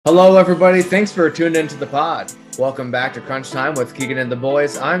Hello, everybody. Thanks for tuning into the pod. Welcome back to Crunchtime with Keegan and the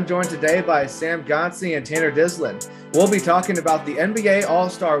boys. I'm joined today by Sam Gonsi and Tanner Dislin. We'll be talking about the NBA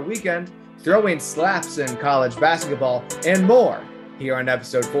All-Star Weekend, throwing slaps in college basketball, and more here on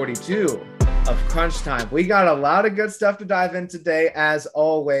episode 42 of Crunchtime. We got a lot of good stuff to dive in today, as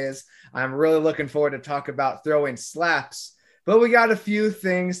always. I'm really looking forward to talk about throwing slaps, but we got a few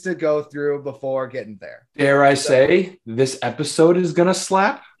things to go through before getting there. Dare I say this episode is going to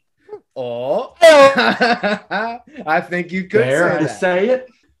slap? Oh, I think you could say it.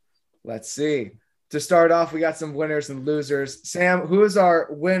 Let's see. To start off, we got some winners and losers. Sam, who is our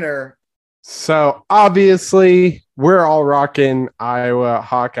winner? So obviously, we're all rocking Iowa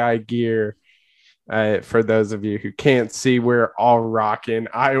Hawkeye gear. For those of you who can't see, we're all rocking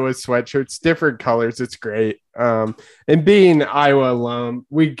Iowa sweatshirts, different colors. It's great. And being Iowa alum,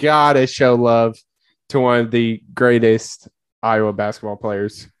 we gotta show love to one of the greatest Iowa basketball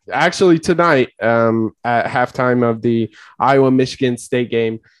players. Actually, tonight, at halftime of the Iowa-Michigan State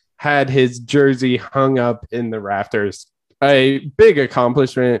game, had his jersey hung up in the rafters. A big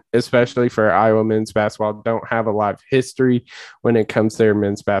accomplishment, especially for Iowa men's basketball. Don't have a lot of history when it comes to their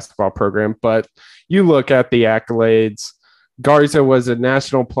men's basketball program, but you look at the accolades. Garza was a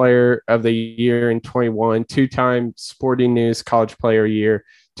National Player of the Year in 21, two-time Sporting News College Player of the Year,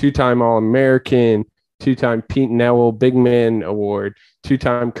 two-time All-American, two-time Pete Newell Big Man Award,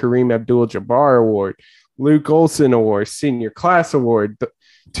 two-time Kareem Abdul-Jabbar Award, Luke Olson Award, Senior Class Award,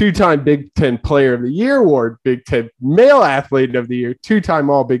 two-time Big Ten Player of the Year Award, Big Ten Male Athlete of the Year, two-time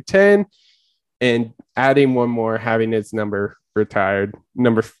All Big Ten, and adding one more, having his number retired.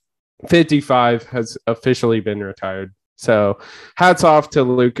 Number 55 has officially been retired. So hats off to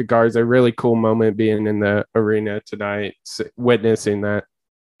Luka Garza. Really cool moment being in the arena tonight, witnessing that.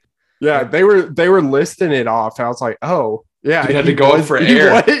 Yeah, they were listing it off. I was like, oh, yeah. You had to go up for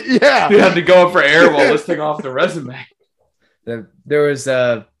air. Yeah. You had to go up for air while listing off the resume. It was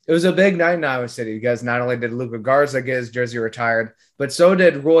a big night in Iowa City because not only did Luka Garza get his jersey retired, but so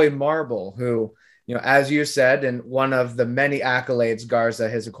did Roy Marble, who, as you said, and one of the many accolades Garza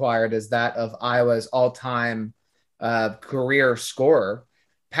has acquired is that of Iowa's all-time career scorer,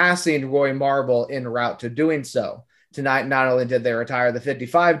 passing Roy Marble en route to doing so. Tonight, not only did they retire the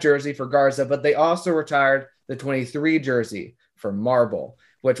 55 jersey for Garza, but they also retired the 23 jersey for Marble,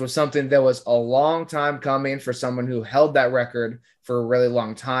 which was something that was a long time coming for someone who held that record for a really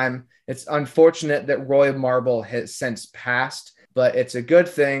long time. It's unfortunate that Roy Marble has since passed, but it's a good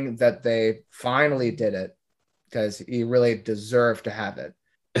thing that they finally did it because he really deserved to have it.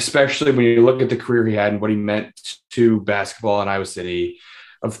 Especially when you look at the career he had and what he meant to basketball in Iowa City.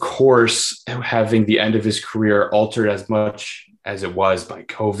 Of course, having the end of his career altered as much as it was by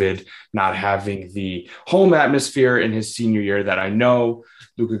COVID, not having the home atmosphere in his senior year that I know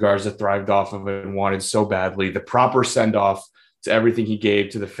Luka Garza thrived off of and wanted so badly. The proper send-off to everything he gave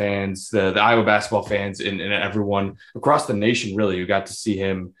to the fans, the Iowa basketball fans and everyone across the nation, really, who got to see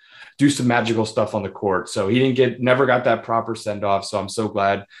him do some magical stuff on the court. So he never got that proper send-off. So I'm so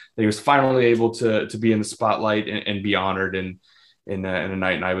glad that he was finally able to be in the spotlight and be honored in a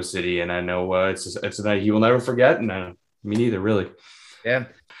night in Iowa City. And I know it's a night he will never forget. And me neither, really. Yeah.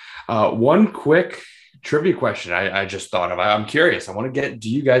 One quick trivia question I just thought of. I'm curious. I want to do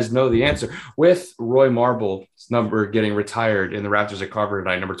you guys know the answer? With Roy Marble's number getting retired in the Raptors at Carver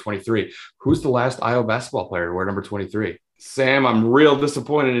tonight, number 23, who's the last Iowa basketball player to wear number 23? Sam, I'm real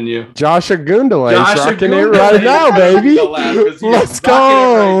disappointed in you. Josh Agundale rocking it right now, baby. Let's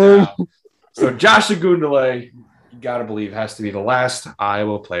go. Right, so Josh Agundale, you got to believe, has to be the last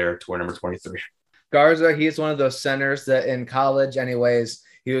Iowa player to wear number 23. Garza, he's one of those centers that in college anyways,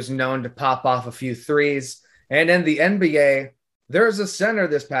 he was known to pop off a few threes. And in the NBA, there's a center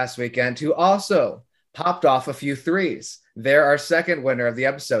this past weekend who also popped off a few threes. They're our second winner of the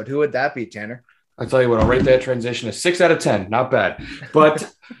episode. Who would that be, Tanner? I'll tell you what, I'll rate that transition a 6 out of 10. Not bad. But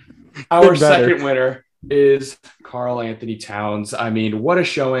our second winner is Karl Anthony Towns. I mean, what a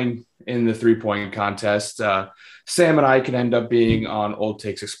showing in the three-point contest. Sam and I can end up being on Old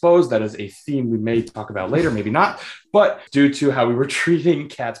Takes Exposed. That is a theme we may talk about later, maybe not. But due to how we were treating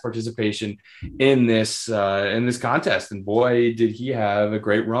Kat's participation in this contest, and boy, did he have a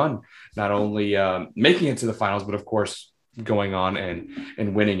great run, not only making it to the finals, but of course going on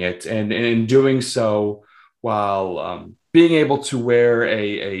and winning it, and in doing so while being able to wear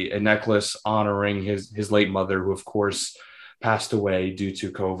a necklace honoring his late mother, who of course passed away due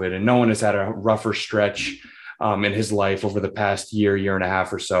to COVID, and no one has had a rougher stretch in his life over the past year and a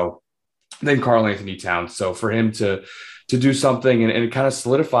half or so than Karl Anthony Towns. So for him to to do something and kind of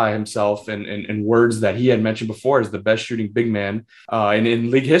solidify himself in words that he had mentioned before as the best shooting big man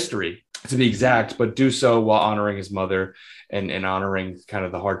in league history, to be exact, but do so while honoring his mother and honoring kind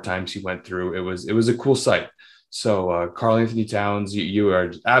of the hard times he went through. It was a cool sight. So Karl Anthony Towns, you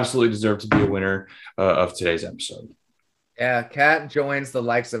are absolutely deserved to be a winner of today's episode. Yeah, Kat joins the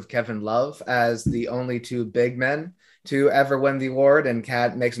likes of Kevin Love as the only two big men to ever win the award, and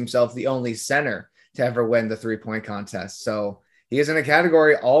Kat makes himself the only center to ever win the three-point contest. So he is in a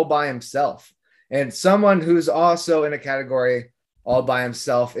category all by himself. And someone who's also in a category all by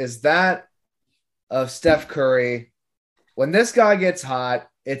himself is that of Steph Curry. When this guy gets hot,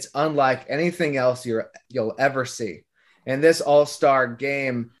 it's unlike anything else you'll ever see. In this all-star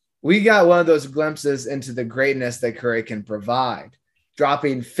game, we got one of those glimpses into the greatness that Curry can provide,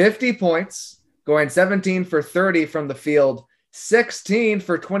 dropping 50 points, going 17 for 30 from the field, 16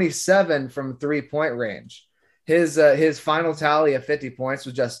 for 27 from three-point range. His final tally of 50 points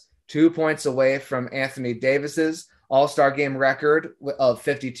was just 2 points away from Anthony Davis's all-star game record of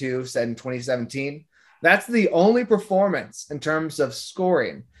 52 set in 2017. That's the only performance in terms of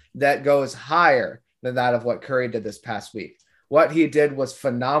scoring that goes higher than that of what Curry did this past week. What he did was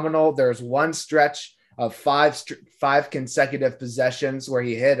phenomenal. There's one stretch of five consecutive possessions where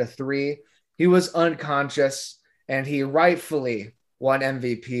he hit a three. He was unconscious, and he rightfully won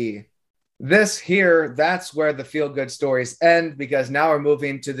MVP. That's where the feel-good stories end, because now we're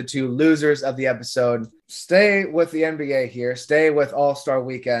moving to the two losers of the episode. Stay with the NBA here. Stay with All-Star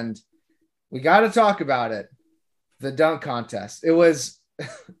Weekend. We got to talk about it. The dunk contest. It was,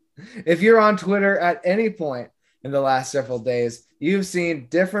 if you're on Twitter at any point in the last several days, you've seen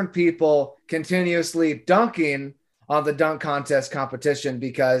different people continuously dunking on the dunk contest competition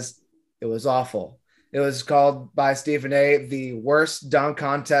because it was awful. It was called by Stephen A. the worst dunk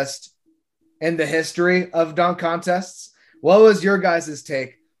contest in the history of dunk contests. What was your guys'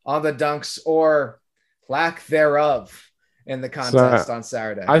 take on the dunks or lack thereof in the contest on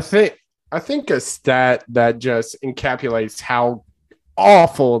Saturday? I think a stat that just encapsulates how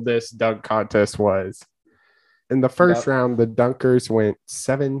awful this dunk contest was. In the first round, the dunkers went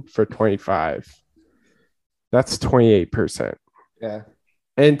 7 for 25. That's 28%. Yeah.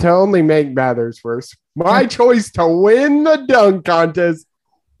 And to only make matters worse, my choice to win the dunk contest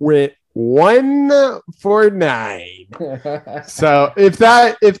went 1 for 9. So if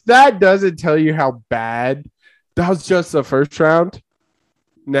that doesn't tell you how bad, that was just the first round.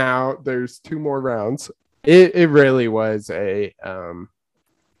 Now there's 2 more rounds. It really was a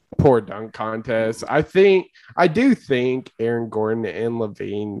poor dunk contest. I do think Aaron Gordon and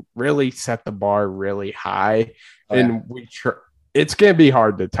Levine really set the bar really high, and it's going to be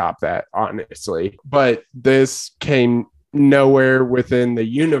hard to top that, honestly. But this came nowhere within the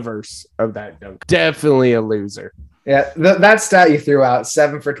universe of that dunk. Definitely a loser. Yeah, that stat you threw out,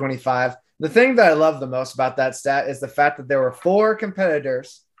 7 for 25. The thing that I love the most about that stat is the fact that there were 4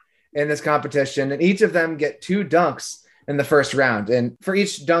 competitors in this competition, and each of them get 2 dunks in the first round. And for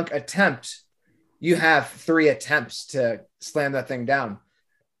each dunk attempt, you have 3 attempts to slam that thing down.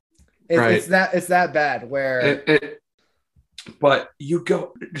 It's that bad where... But you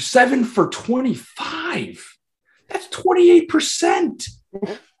go 7 for 25. That's 28%.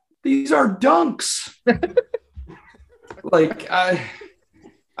 These are dunks.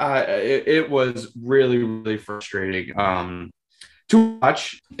 It was really, really frustrating to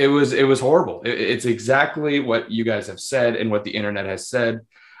watch. It was horrible. It's exactly what you guys have said and what the internet has said.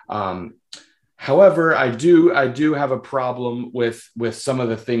 However, I do have a problem with some of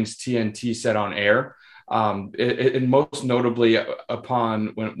the things TNT said on air. And most notably upon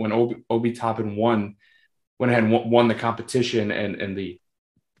when Obi Toppin won the competition, and the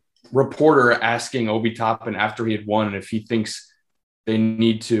reporter asking Obi Toppin after he had won if he thinks they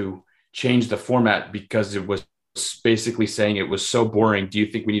need to change the format because it was basically saying it was so boring. Do you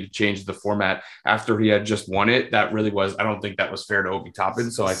think we need to change the format after he had just won it? That really was, I don't think that was fair to Obi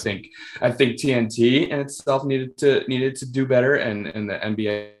Toppin. So I think TNT in itself needed to do better, and the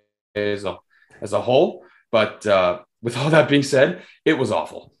NBA as a whole. But with all that being said, it was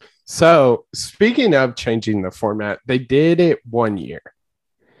awful. So speaking of changing the format, they did it 1 year.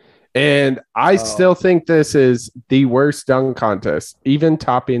 And I still think this is the worst dunk contest, even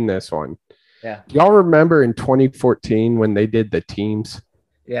topping this one. Yeah. Y'all remember in 2014 when they did the teams?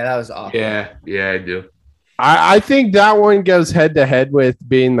 Yeah, that was awful. Yeah, I do. I think that one goes head to head with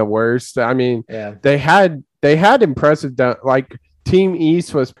being the worst. I mean, they had impressive dunk, like Team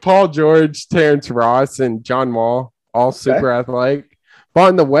East was Paul George, Terrence Ross, and John Wall, all super athletic. But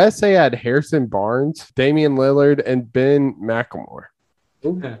in the West, they had Harrison Barnes, Damian Lillard, and Ben McLemore.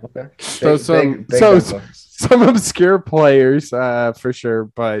 Ooh, okay. So some obscure players for sure,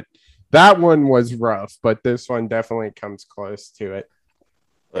 but that one was rough. But this one definitely comes close to it.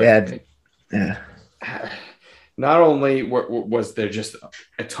 Yeah. Not only was there just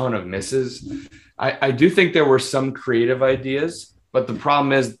a ton of misses, I do think there were some creative ideas, but the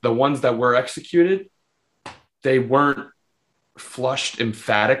problem is the ones that were executed, they weren't flushed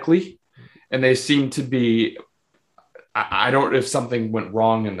emphatically, and they seemed to be, I don't know if something went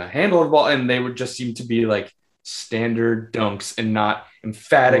wrong in the handle of the ball, and they would just seem to be like standard dunks and not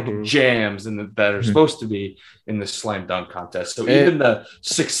emphatic jams that are supposed to be in the slam dunk contest. So even the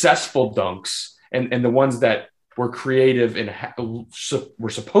successful dunks and the ones that were creative and were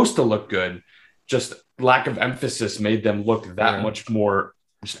supposed to look good, just lack of emphasis made them look that much more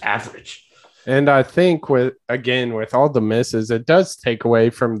just average. And I think with all the misses, it does take away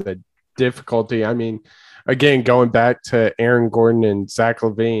from the difficulty. I mean, again, going back to Aaron Gordon and Zach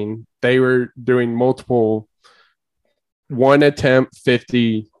LaVine, they were doing multiple one attempt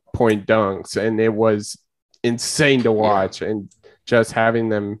 50-point dunks, and it was insane to watch. And just having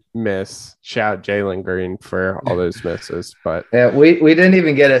them miss, shout Jalen Green for all those misses. But we didn't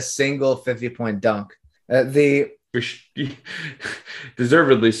even get a single 50-point dunk.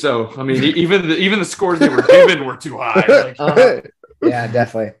 Deservedly so. I mean, even the scores they were given were too high. Yeah,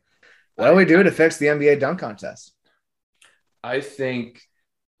 definitely. What do we do to fix the NBA dunk contest? I think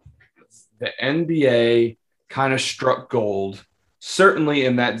the NBA kind of struck gold, certainly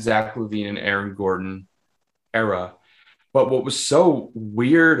in that Zach LaVine and Aaron Gordon era. But what was so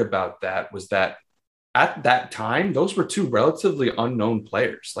weird about that was that at that time, those were two relatively unknown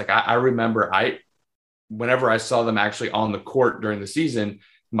players. Like I remember whenever I saw them actually on the court during the season,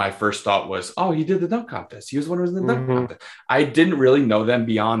 my first thought was, oh, he did the dunk contest. He was one who was in the dunk contest. I didn't really know them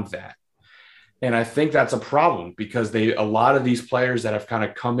beyond that. And I think that's a problem because a lot of these players that have kind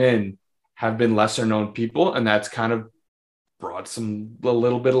of come in have been lesser known people, and that's kind of brought a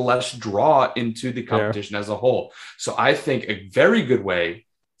little bit of less draw into the competition as a whole. So I think a very good way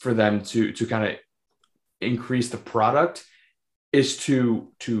for them to kind of increase the product is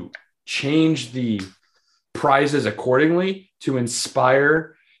to change the prizes accordingly to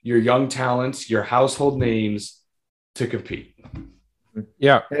inspire your young talents, your household names to compete.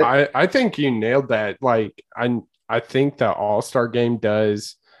 Yeah, I think you nailed that. Like I think the All-Star game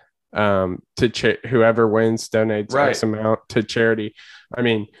does whoever wins donates X amount to charity. I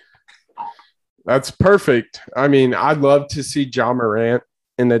mean, that's perfect. I mean, I'd love to see Ja Morant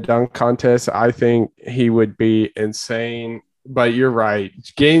in the dunk contest. I think he would be insane. But you're right.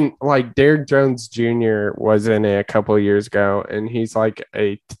 Game like Derrick Jones Jr. was in it a couple of years ago, and he's like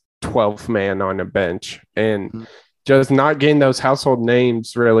a 12th man on a bench. And just not getting those household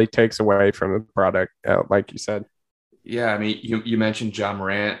names really takes away from the product, like you said. Yeah, I mean, you mentioned Ja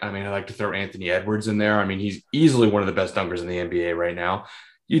Morant. I mean, I like to throw Anthony Edwards in there. I mean, he's easily one of the best dunkers in the NBA right now.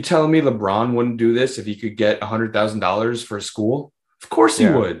 You telling me LeBron wouldn't do this if he could get $100,000 for a school? Of course he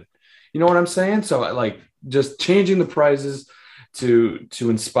would. You know what I'm saying? So, like, just changing the prizes to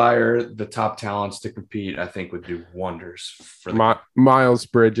inspire the top talents to compete, I think would do wonders for Miles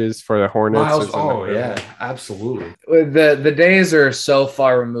Bridges for the Hornets. Yeah, absolutely. The days are so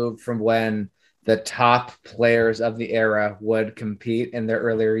far removed from when the top players of the era would compete in their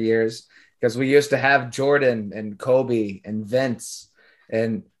earlier years, because we used to have Jordan and Kobe and Vince,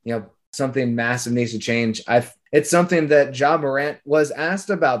 and something massive needs to change. It's something that Ja Morant was asked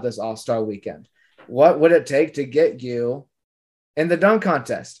about this All-Star weekend. What would it take to get you in the dunk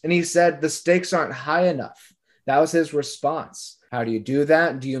contest? And he said the stakes aren't high enough. That was his response. How do you do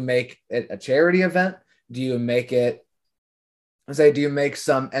that? Do you make it a charity event? Do you make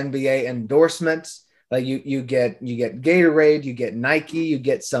some NBA endorsements? Like you get Gatorade, you get Nike, you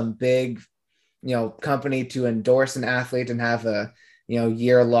get some big, company to endorse an athlete and have a,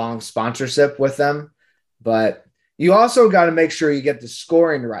 year-long sponsorship with them. But you also got to make sure you get the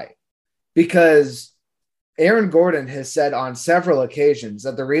scoring right, because Aaron Gordon has said on several occasions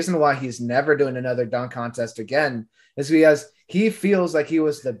that the reason why he's never doing another dunk contest again is because he feels like he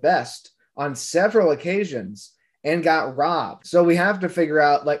was the best on several occasions and got robbed. So we have to figure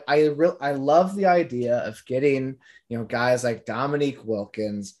out, like, I love the idea of getting, guys like Dominique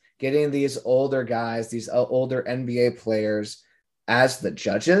Wilkins, getting these older guys, these older NBA players as the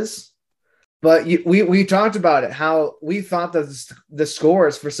judges. But we talked about it, how we thought that the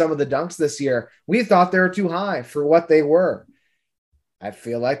scores for some of the dunks this year, we thought they were too high for what they were. I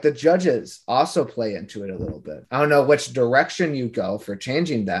feel like the judges also play into it a little bit. I don't know which direction you go for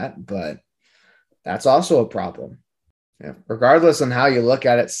changing that, but that's also a problem. Yeah. Regardless on how you look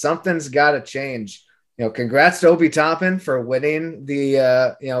at it, something's got to change. congrats to Obi Toppin for winning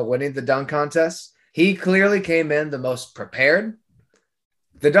the dunk contest. He clearly came in the most prepared.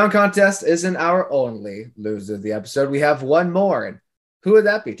 The dunk contest isn't our only loser of the episode. We have one more. And who would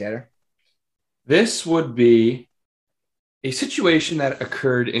that be, Tanner? This would be a situation that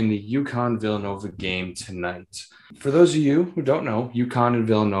occurred in the UConn-Villanova game tonight. For those of you who don't know, UConn and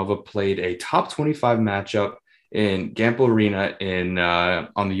Villanova played a top 25 matchup in Gampel Arena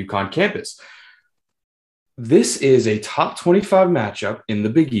on the UConn campus. This is a top 25 matchup in the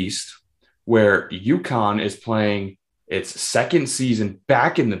Big East where UConn is playing its second season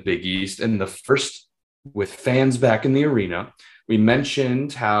back in the Big East and the first with fans back in the arena. We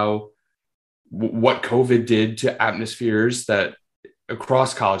mentioned what COVID did to atmospheres that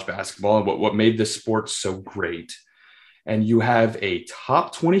across college basketball and what made the sport so great. And you have a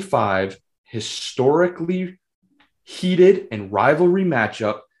top 25 historically heated and rivalry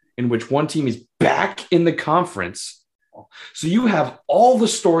matchup in which one team is back in the conference. So you have all the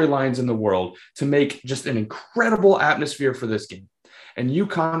storylines in the world to make just an incredible atmosphere for this game. And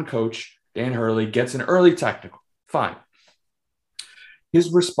UConn coach Dan Hurley gets an early technical. Fine.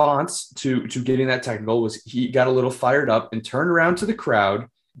 His response to getting that technical was he got a little fired up and turned around to the crowd,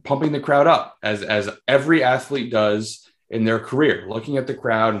 pumping the crowd up as every athlete does in their career, looking at the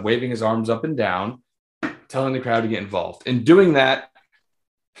crowd and waving his arms up and down, telling the crowd to get involved. In doing that,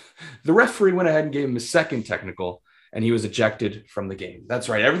 the referee went ahead and gave him a second technical, and he was ejected from the game. That's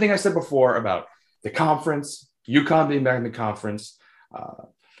right. Everything I said before about the conference, UConn being back in the conference,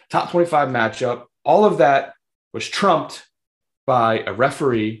 top 25 matchup, all of that was trumped by a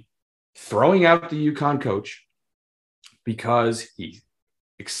referee throwing out the UConn coach because he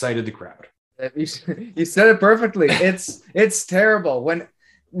excited the crowd. You said it perfectly. It's terrible when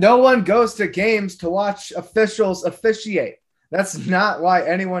no one goes to games to watch officials officiate. That's not why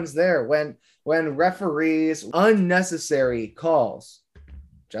anyone's there. When referees unnecessary calls,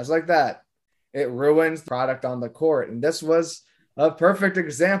 just like that, it ruins the product on the court. And this was a perfect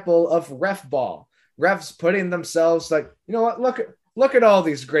example of ref ball. Refs putting themselves like, you know what? Look at all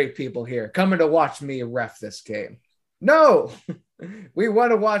these great people here coming to watch me ref this game. No, we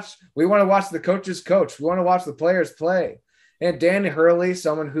want to watch the coaches coach. We want to watch the players play. And Danny Hurley,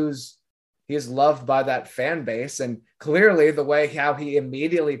 someone he is loved by that fan base, and clearly the way how he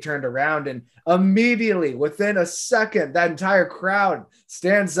immediately turned around and immediately within a second, that entire crowd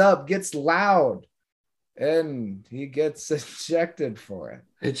stands up, gets loud, and he gets ejected for it.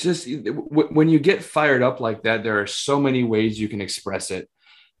 It's just when you get fired up like that, there are so many ways you can express it.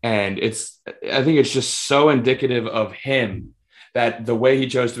 And I think it's just so indicative of him that the way he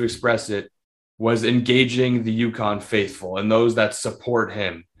chose to express it was engaging the UConn faithful and those that support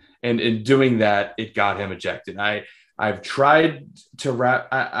him. And in doing that, it got him ejected. I've tried to wrap.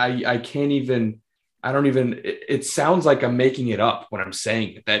 I can't even. I don't even. It sounds like I'm making it up when I'm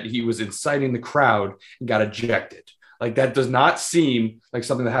saying it, that he was inciting the crowd and got ejected. Like that does not seem like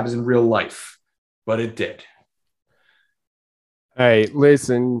something that happens in real life, but it did. Hey,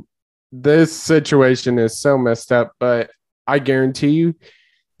 listen, this situation is so messed up, but I guarantee you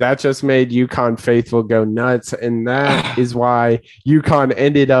that just made UConn faithful go nuts. And that is why UConn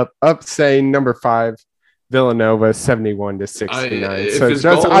ended up saying number 5 Villanova 71-69. So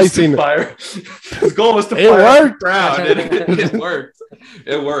just icing. His goal was to fire the crowd. It worked.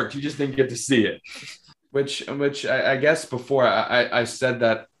 It worked. You just didn't get to see it. Which I guess before I said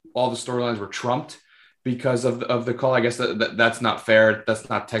that all the storylines were trumped because of the call. I guess that's not fair. That's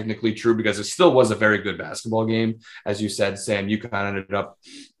not technically true because it still was a very good basketball game. As you said, Sam, UConn ended up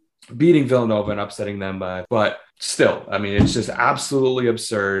beating Villanova and upsetting them. But still, I mean, it's just absolutely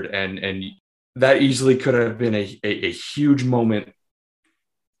absurd. And that easily could have been a huge moment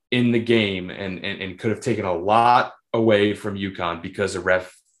in the game and could have taken a lot away from UConn because the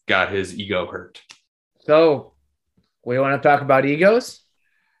ref got his ego hurt. So we want to talk about egos?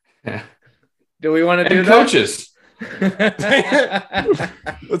 Yeah. Do we want to do coaches? It's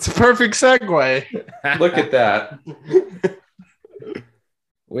a perfect segue. Look at that.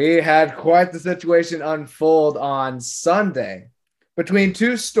 We had quite the situation unfold on Sunday between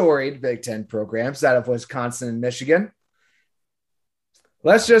two storied Big Ten programs, that of Wisconsin and Michigan.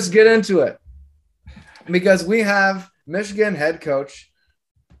 Let's just get into it because we have Michigan head coach.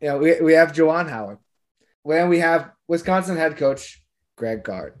 We have Juwan Howard. When we have Wisconsin head coach Greg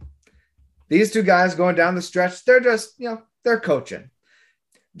Gard. These two guys going down the stretch, they're just, they're coaching.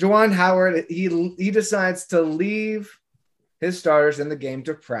 Juwan Howard, he decides to leave his starters in the game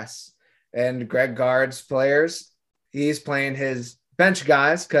to press. And Greg Gard's players, he's playing his bench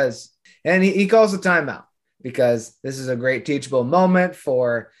guys and he calls a timeout. because this is a great teachable moment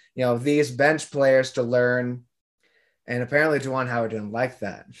for, these bench players to learn. And apparently Juwan Howard didn't like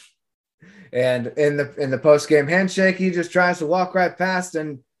that. And in the post-game handshake, he just tries to walk right past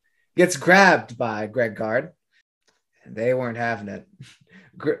and gets grabbed by Greg Gard. And they weren't having it.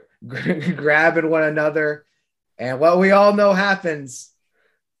 Grabbing one another. And what we all know happens,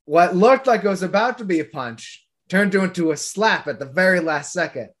 what looked like it was about to be a punch turned into a slap at the very last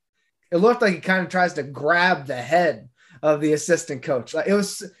second. It looked like he kind of tries to grab the head of the assistant coach. Like, it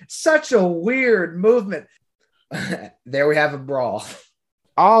was such a weird movement. There we have a brawl.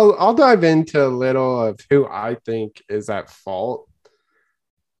 I'll dive into a little of who I think is at fault.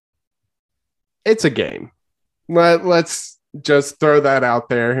 It's a game. Let's just throw that out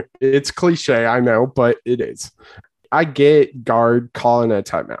there. It's cliche, I know, but it is. I get Gard calling a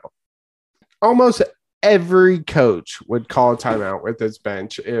timeout. Almost every coach would call a timeout with his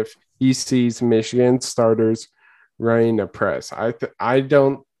bench if he sees Michigan starters running a press. I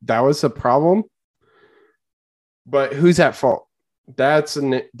don't. That was a problem. But who's at fault? That's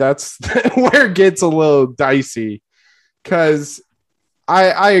where it gets a little dicey, because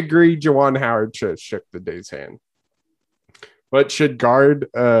I agree Juwan Howard should have shook the dude's hand. But should Gard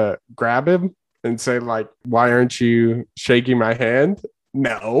grab him and say, like, why aren't you shaking my hand?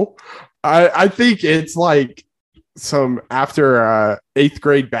 No. I think it's like some after 8th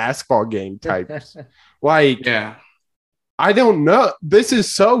grade basketball game types. Like, yeah. I don't know. This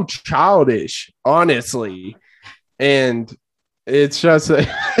is so childish, honestly. And it's just,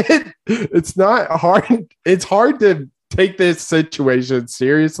 it's not hard. It's hard to take this situation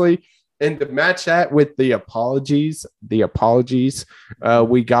seriously. And to match that with the apologies we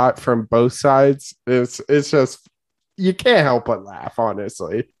got from both sides, it's just, you can't help but laugh,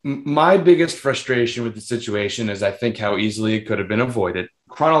 honestly. My biggest frustration with the situation is I think how easily it could have been avoided.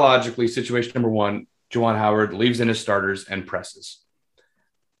 Chronologically, situation number 1, Juwan Howard leaves in his starters and presses.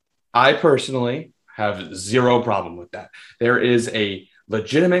 I personally have zero problem with that. There is a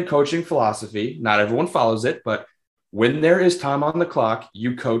legitimate coaching philosophy. Not everyone follows it, but when there is time on the clock,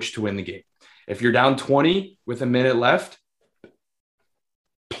 you coach to win the game. If you're down 20 with a minute left,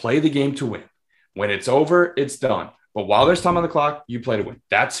 play the game to win. When it's over, it's done. But while there's time on the clock, you play to win.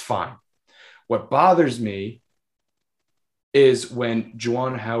 That's fine. What bothers me is when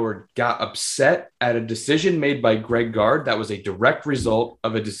Juwan Howard got upset at a decision made by Greg Gard that was a direct result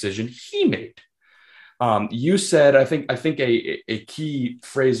of a decision he made. You said, I think a key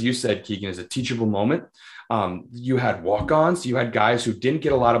phrase you said, Keegan, is a teachable moment. You had walk-ons. You had guys who didn't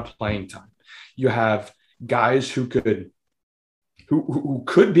get a lot of playing time. You have guys who could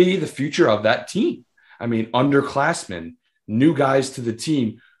be the future of that team. I mean, underclassmen, new guys to the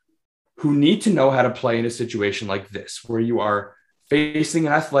team who need to know how to play in a situation like this, where you are facing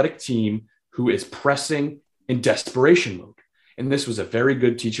an athletic team who is pressing in desperation mode. And this was a very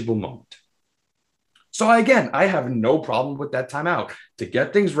good teachable moment. So again, I have no problem with that timeout to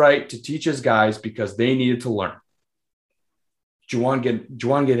get things right, to teach his guys because they needed to learn. Juwan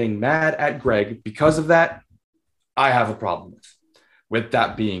getting mad at Greg because of that, I have a problem with. With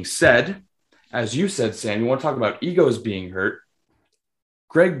that being said, as you said, Sam, you want to talk about egos being hurt.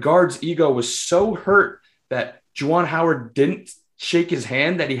 Greg Gard's ego was so hurt that Juwan Howard didn't shake his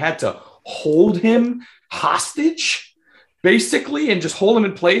hand, that he had to hold him hostage, basically, and just hold him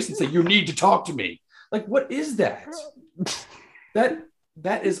in place and say, "You need to talk to me." Like, what is that?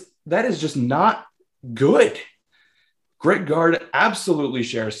 That is just not good. Greg Gard absolutely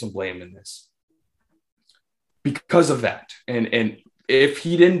shares some blame in this because of that. And if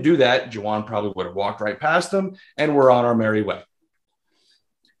he didn't do that, Juwan probably would have walked right past him and we're on our merry way.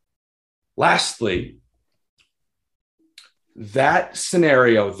 Lastly, that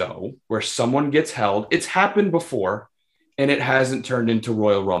scenario, though, where someone gets held, it's happened before and it hasn't turned into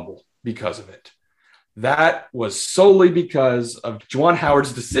Royal Rumble because of it. That was solely because of Juwan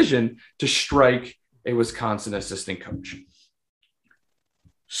Howard's decision to strike a Wisconsin assistant coach.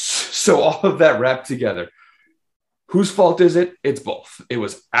 So all of that wrapped together. Whose fault is it? It's both. It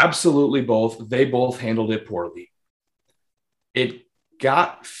was absolutely both. They both handled it poorly. It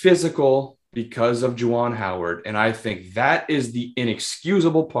got physical because of Juwan Howard, and I think that is the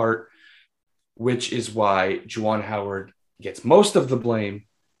inexcusable part, which is why Juwan Howard gets most of the blame,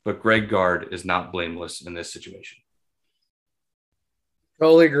 but Greg Gard is not blameless in this situation.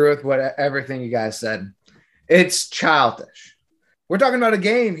 Totally agree with everything you guys said. It's childish. We're talking about a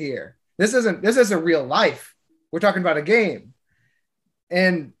game here. This isn't real life. We're talking about a game.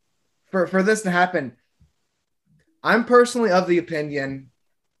 And for this to happen, I'm personally of the opinion,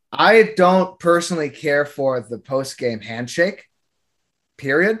 I don't personally care for the post-game handshake,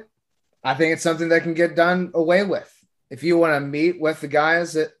 period. I think it's something that can get done away with. If you want to meet with the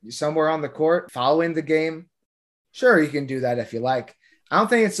guys somewhere on the court following the game, sure, you can do that if you like. I don't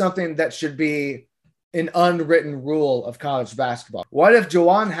think it's something that should be an unwritten rule of college basketball. What if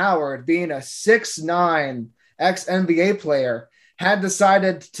Juwan Howard, being a 6'9" ex-NBA player, had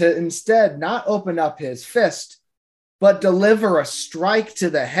decided to instead not open up his fist, but deliver a strike to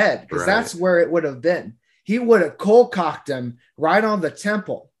the head? Because that's where it would have been. He would have cold cocked him right on the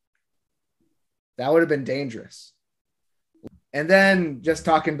temple. That would have been dangerous. And then just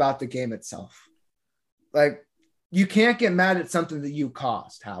talking about the game itself. Like, you can't get mad at something that you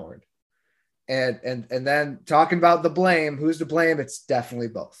caused, Howard. And then talking about the blame, who's to blame? It's definitely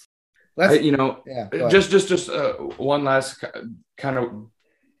both. Just one last kind of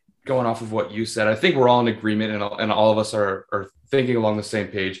going off of what you said. I think we're all in agreement, and all of us are thinking along the same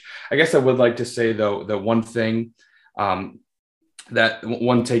page. I guess I would like to say, though, that one thing, that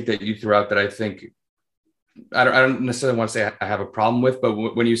one take that you threw out that I think I don't necessarily want to say I have a problem with, but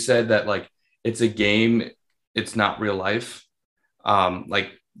when you said that, like, it's a game, it's not real life.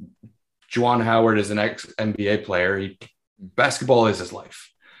 Like, Juwan Howard is an ex-NBA player. Basketball is his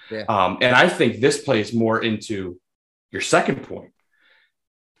life. Yeah. And I think this plays more into your second point.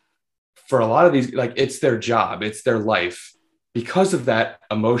 For a lot of these, like, it's their job, it's their life. Because of that,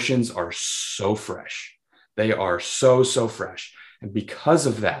 emotions are so fresh. They are so fresh. And because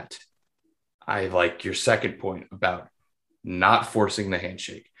of that, I like your second point about not forcing the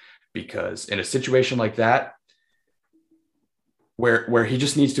handshake, because in a situation like that, where he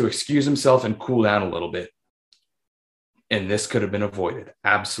just needs to excuse himself and cool down a little bit, and this could have been avoided.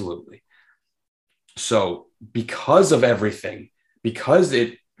 Absolutely. So because of everything, because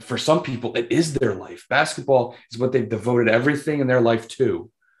for some people, it is their life. Basketball is what they've devoted everything in their life to.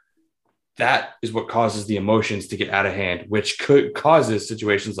 That is what causes the emotions to get out of hand, which could causes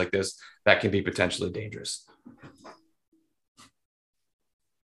situations like this that can be potentially dangerous.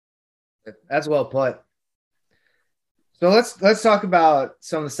 That's well put. So let's talk about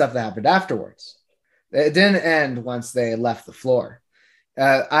some of the stuff that happened afterwards. It didn't end once they left the floor.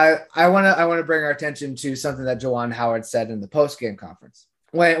 I want to bring our attention to something that Juwan Howard said in the post-game conference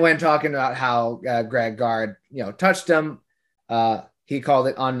when talking about how Greg Gard touched him. He called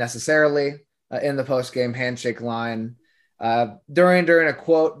it unnecessarily in the post-game handshake line. During a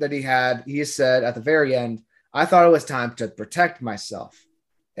quote that he said at the very end, "I thought it was time to protect myself."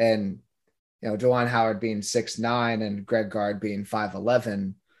 And Juwan Howard being 6'9" and Greg Gard being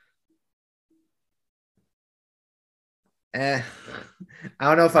 5'11". I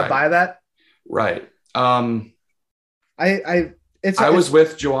don't know if I buy that. Right. I was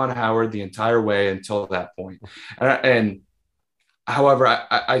with Juwan Howard the entire way until that point. And however,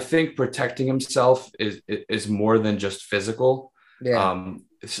 I think protecting himself is more than just physical. Yeah.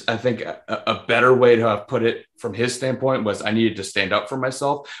 I think a better way to have put it from his standpoint was, I needed to stand up for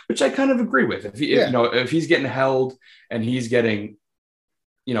myself, which I kind of agree with. If he's getting held and he's getting,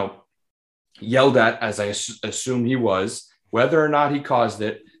 yelled at, as I assume he was, whether or not he caused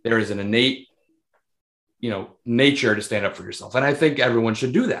it, there is an innate, nature to stand up for yourself. And I think everyone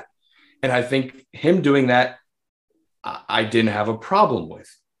should do that. And I think him doing that, I didn't have a problem with.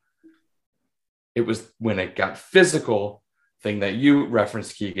 It was when it got physical, thing that you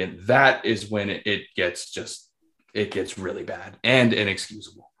referenced, Keegan, that is when it gets really bad and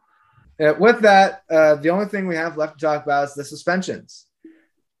inexcusable. With that, the only thing we have left to talk about is the suspensions.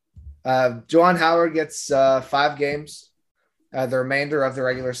 Juwan Howard gets 5 games, the remainder of the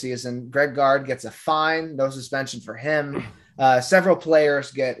regular season. Greg Gard gets a fine, no suspension for him. Several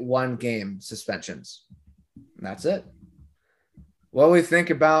players get 1 game suspensions. And that's it. What do we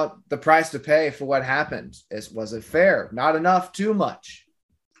think about the price to pay for what happened? Was it fair? Not enough? Too much?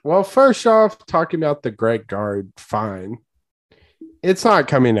 Well, first off, talking about the Greg Gard fine, it's not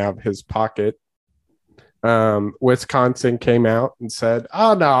coming out of his pocket. Wisconsin came out and said,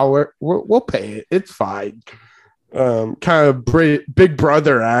 "Oh no, we'll pay it. It's fine." Kind of Big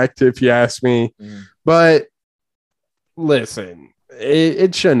Brother act, if you ask me. But listen,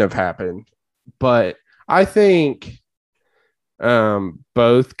 it shouldn't have happened. But I think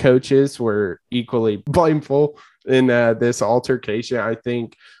both coaches were equally blameful in this altercation. I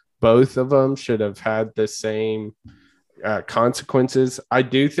think both of them should have had the same consequences. I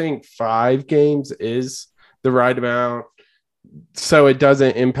do think 5 games is the right amount, so it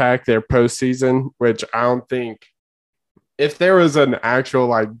doesn't impact their postseason, which I don't think. If there was an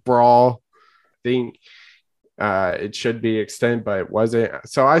actual brawl thing, it should be extended, but it wasn't.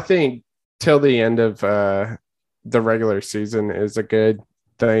 So I think till the end of the regular season is a good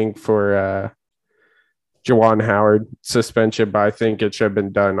thing for Juwan Howard suspension, but I think it should have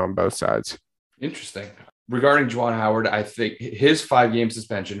been done on both sides. Interesting. Regarding Juwan Howard, I think his 5-game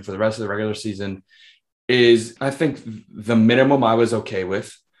suspension for the rest of the regular season is, I think, the minimum I was okay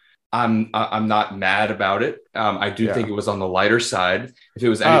with. I'm not mad about it. I do think it was on the lighter side. If it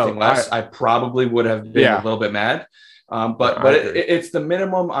was anything less, I probably would have been a little bit mad. But it's the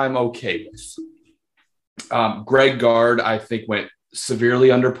minimum I'm okay with. Gard, I think, went severely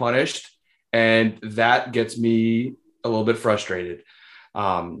underpunished, and that gets me a little bit frustrated,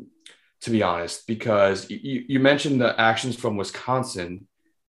 to be honest, because you mentioned the actions from Wisconsin.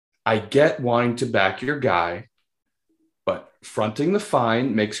 I get wanting to back your guy, but fronting the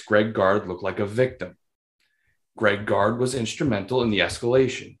fine makes Gard look like a victim. Gard was instrumental in the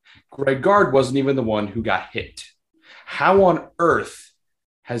escalation. Gard wasn't even the one who got hit. How on earth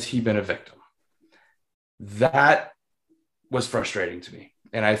has he been a victim? That was frustrating to me.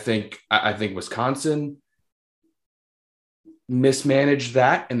 And I think Wisconsin mismanaged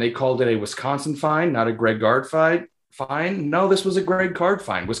that, and they called it a Wisconsin fine, not a Gard fine. No, this was a Gard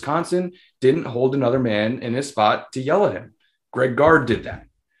fine. Wisconsin didn't hold another man in his spot to yell at him. Gard did that.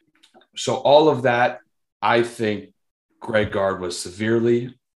 So all of that, I think Gard was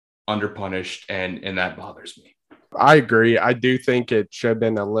severely underpunished, and that bothers me. I agree. I do think it should have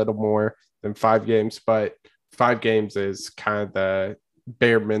been a little more than 5 games, but 5 games is kind of the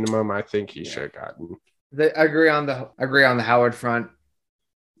bare minimum I think he should have gotten. I agree on the Howard front.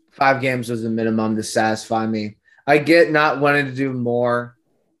 5 games was the minimum to satisfy me. I get not wanting to do more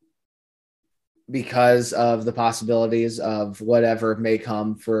because of the possibilities of whatever may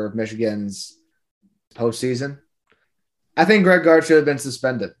come for Michigan's postseason. I think Gard should have been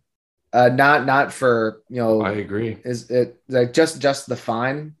suspended. Not for, I agree. Is it like just the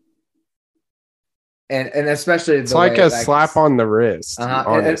fine? And especially it's like a slap on the wrist,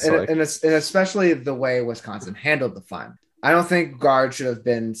 honestly. And especially the way Wisconsin handled the fine. I don't think Gard should have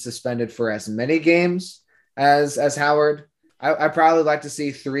been suspended for as many games as Howard. I probably like to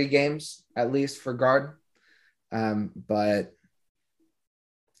see 3 games at least for Gard. But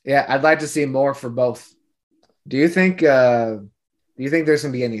yeah, I'd like to see more for both. Do you think there's going to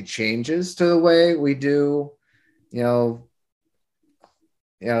be any changes to the way we do,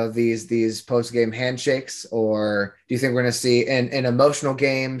 these post-game handshakes, or do you think we're going to see in emotional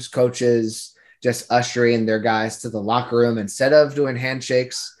games, coaches just ushering their guys to the locker room instead of doing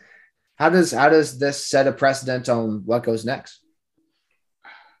handshakes? How does this set a precedent on what goes next?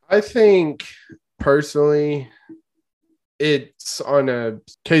 I think personally, it's on a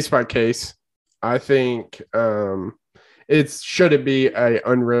case by case. I think it shouldn't be a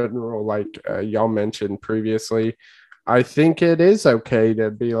unwritten rule like y'all mentioned previously. I think it is okay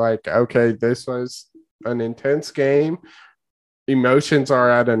to be like, okay, this was an intense game. Emotions are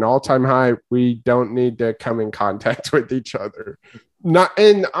at an all-time high. We don't need to come in contact with each other.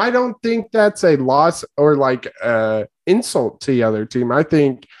 And I don't think that's a loss or like insult to the other team. I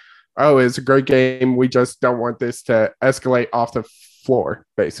think, it's a great game. We just don't want this to escalate off the floor,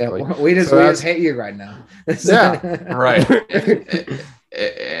 basically. Yeah, we just hate you right now. Yeah, right.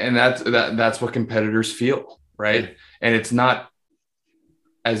 And that's what competitors feel, right? And it's not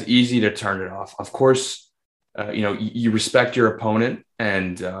as easy to turn it off. Of course, you respect your opponent,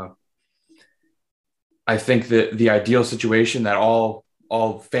 and I think that the ideal situation that all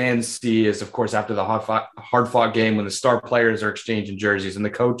fans see is, of course, after the hard-fought game when the star players are exchanging jerseys and the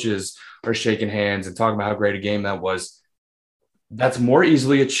coaches are shaking hands and talking about how great a game that was. That's more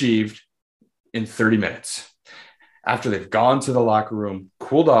easily achieved in 30 minutes after they've gone to the locker room,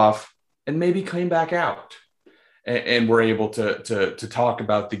 cooled off, and maybe came back out. And we're able to talk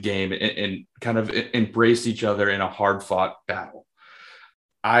about the game and kind of embrace each other in a hard-fought battle.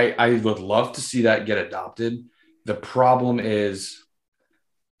 I would love to see that get adopted. The problem is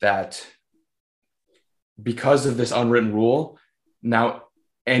that because of this unwritten rule, now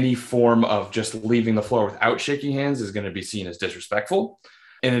any form of just leaving the floor without shaking hands is going to be seen as disrespectful.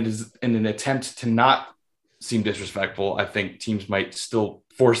 And it is in an attempt to not seem disrespectful, I think teams might still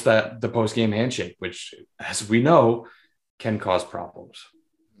force the post-game handshake, which, as we know, can cause problems.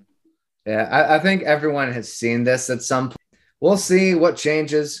 Yeah, I think everyone has seen this at some point. We'll see what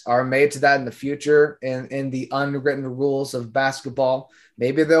changes are made to that in the future in the unwritten rules of basketball.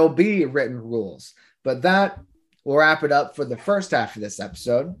 Maybe there'll be written rules, but that will wrap it up for the first half of this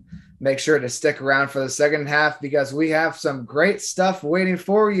episode. Make sure to stick around for the second half because we have some great stuff waiting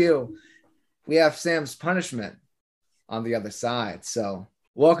for you. We have Sam's punishment on the other side. So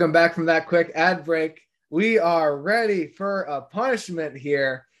welcome back from that quick ad break. We are ready for a punishment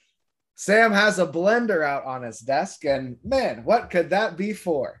here. Sam has a blender out on his desk, and man, what could that be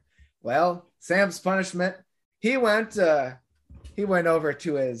for? Well, Sam's punishment, he went over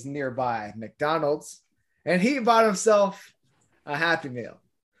to his nearby McDonald's and he bought himself a Happy Meal.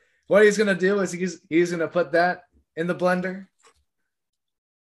 What he's gonna do is he's gonna put that in the blender.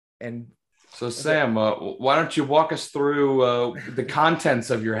 And so Sam, why don't you walk us through the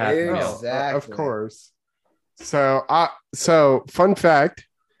contents of your Happy Meal? Exactly. Of course. So fun fact,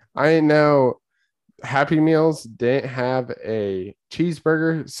 I didn't know Happy Meals didn't have a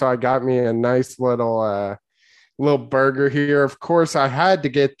cheeseburger, so I got me a nice little burger here. Of course, I had to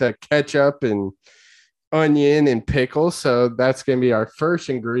get the ketchup and onion and pickle, so that's gonna be our first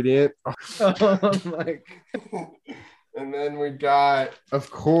ingredient. Oh my God. And then we got,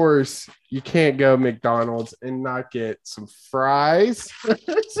 of course, you can't go McDonald's and not get some fries.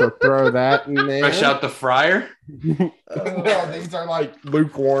 So throw that in there. Fresh out the fryer. No, these are like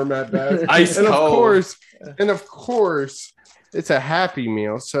lukewarm at best. Ice cold. And of course, it's a Happy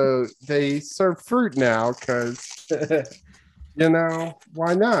Meal. So they serve fruit now because,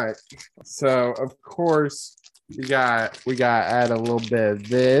 why not? So of course, we got to add a little bit of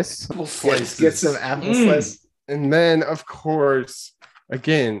this. Get some apple slice. And then, of course,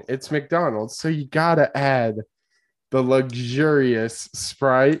 again, it's McDonald's, so you gotta add the luxurious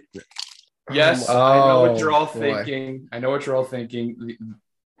Sprite. Yes, I know what you're all thinking.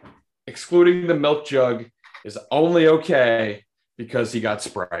 Excluding the milk jug is only okay because he got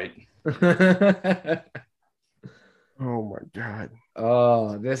Sprite. Oh my God!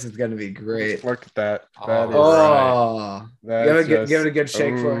 Oh, this is gonna be great. Look at that. Give it a good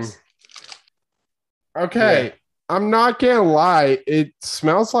shake for us. Okay. Yeah. I'm not gonna lie, it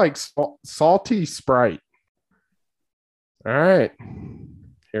smells like salty Sprite. All right,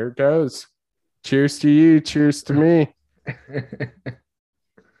 here it goes. Cheers to you, cheers to me.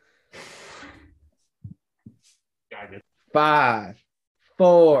 5,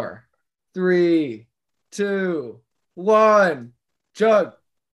 4, 3, 2, 1. Chug.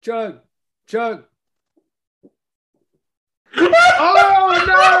 Oh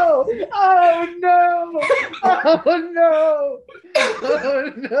no! Oh no! Oh no!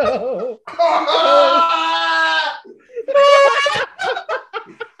 Oh no!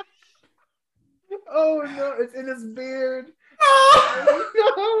 Oh no! It's in his beard. Oh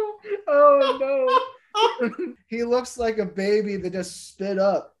no! Oh no! He looks like a baby that just spit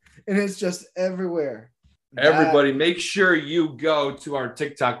up, and it's just everywhere. Everybody, make sure you go to our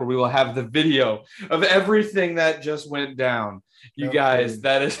TikTok where we will have the video of everything that just went down. You guys,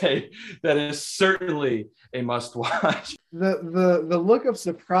 that is certainly a must watch. The look of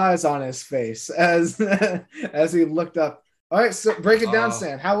surprise on his face as he looked up. All right, so break it down,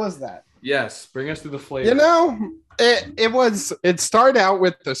 Sam. How was that? Yes, bring us through the flavor. It started out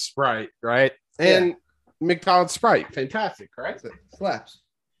with the Sprite, right? And McDonald's Sprite, fantastic, right? Slaps.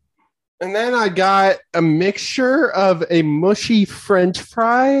 And then I got a mixture of a mushy French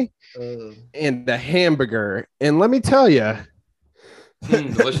fry and the hamburger. And let me tell you,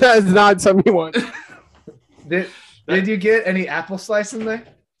 that is not something you want. Did you get any apple slice in there?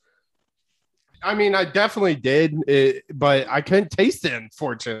 I mean, I definitely did, but I couldn't taste it,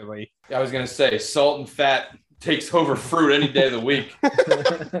 unfortunately. I was going to say, salt and fat takes over fruit any day of the week.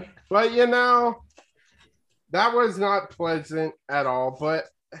 But, that was not pleasant at all. But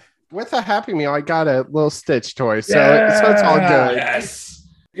with a Happy Meal, I got a little Stitch toy, so it's all good. Yes.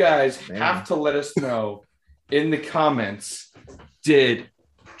 You guys have to let us know in the comments, did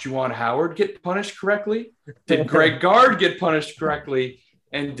Juwan Howard get punished correctly? Did Greg Gard get punished correctly?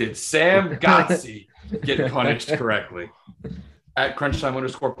 And did Sam Gotzi get punished correctly? At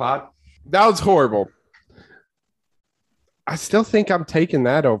Crunchtime_pod. That was horrible. I still think I'm taking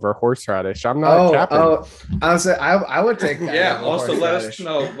that over horseradish. I'm not a captain. I would take that. Yeah. Also, let us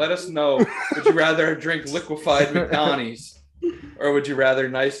know. Would you rather drink liquefied McDonald's, or would you rather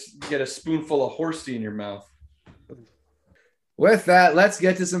get a spoonful of horsey in your mouth? With that, let's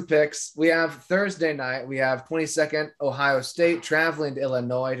get to some picks. We have Thursday night. We have 22nd Ohio State traveling to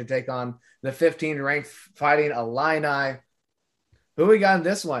Illinois to take on the 15th-ranked Fighting Illini. Who we got in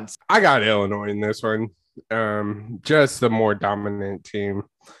this one? I got Illinois in this one. Just the more dominant team.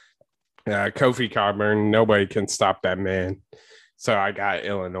 Kofi Cockburn, nobody can stop that man. So I got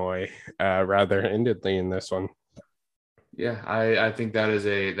Illinois rather handedly in this one. Yeah, I think that is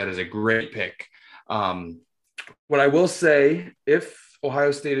a great pick. What I will say, if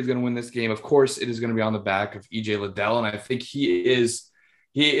Ohio State is going to win this game, of course, it is going to be on the back of E.J. Liddell, and I think he is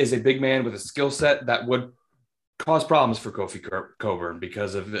a big man with a skill set that would cause problems for Kofi Cockburn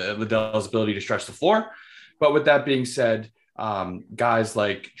because of Liddell's ability to stretch the floor. But with that being said, guys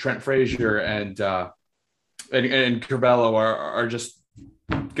like Trent Frazier and Curbelo are just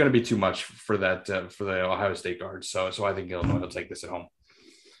going to be too much for that for the Ohio State Guards. So I think Illinois will take this at home.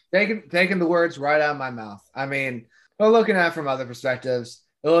 Taking the words right out of my mouth. I mean, well, looking at it from other perspectives,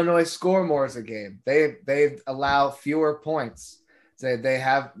 Illinois score more as a game. They allow fewer points. So they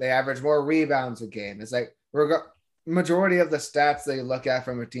average more rebounds a game. It's like majority of the stats that you look at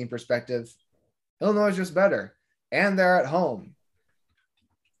from a team perspective, Illinois is just better, and they're at home.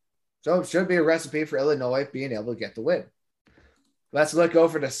 So it should be a recipe for Illinois being able to get the win. Let's look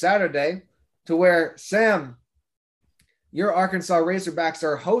over to Saturday, to where, Sam, your Arkansas Razorbacks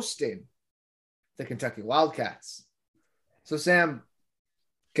are hosting the Kentucky Wildcats. So, Sam,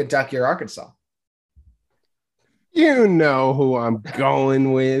 Kentucky or Arkansas? You know who I'm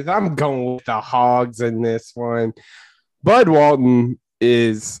going with. I'm going with the Hogs in this one. Bud Walton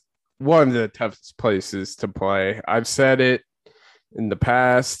is one of the toughest places to play. I've said it in the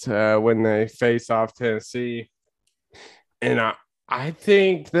past when they face off Tennessee. And I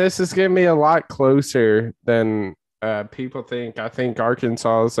think this is going to be a lot closer than people think. I think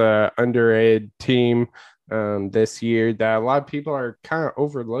Arkansas is an underrated team this year that a lot of people are kind of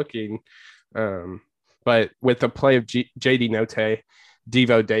overlooking. But with the play of JD Notae,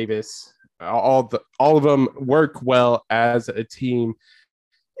 Devo Davis, all of them work well as a team.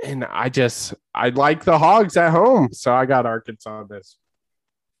 And I like the Hogs at home. So I got Arkansas on this.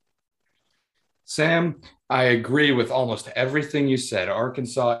 Sam, I agree with almost everything you said.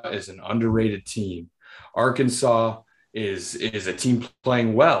 Arkansas is an underrated team. Arkansas is a team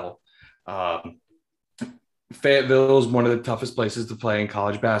playing well. Fayetteville is one of the toughest places to play in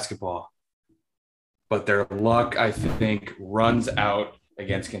college basketball. But their luck, I think, runs out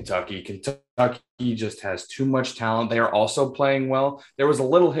against Kentucky. Kentucky just has too much talent. They are also playing well. There was a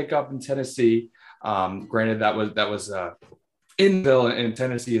little hiccup in Tennessee. Granted, that was Inville, and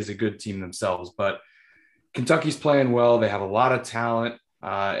Tennessee is a good team themselves. But Kentucky's playing well. They have a lot of talent.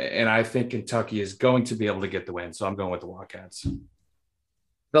 And I think Kentucky is going to be able to get the win. So I'm going with the Wildcats.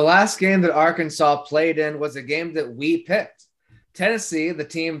 The last game that Arkansas played in was a game that we picked. Tennessee, the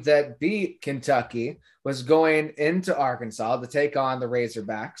team that beat Kentucky, was going into Arkansas to take on the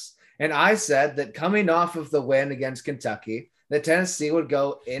Razorbacks. And I said that coming off of the win against Kentucky, that Tennessee would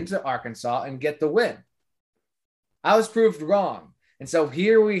go into Arkansas and get the win. I was proved wrong. And so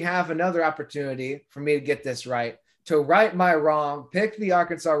here we have another opportunity for me to get this right, to right my wrong, pick the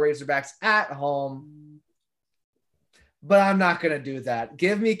Arkansas Razorbacks at home. But I'm not going to do that.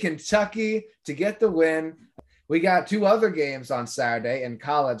 Give me Kentucky to get the win. We got two other games on Saturday in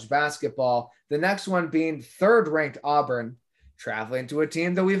college basketball. The next one being third-ranked Auburn, traveling to a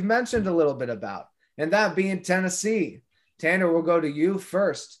team that we've mentioned a little bit about, and that being Tennessee. Tanner, we'll go to you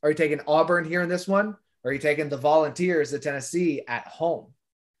first. Are you taking Auburn here in this one, or are you taking the Volunteers of Tennessee at home?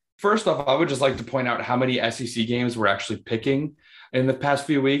 First off, I would just like to point out how many SEC games we're actually picking in the past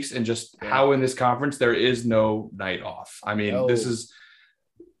few weeks, and just how in this conference there is no night off. I mean, This is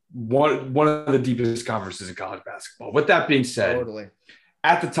one of the deepest conferences in college basketball. With that being said,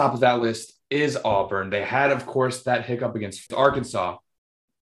 at the top of that list is Auburn. They had, of course, that hiccup against Arkansas,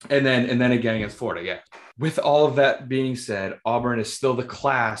 and then again against Florida. Yeah. With all of that being said, Auburn is still the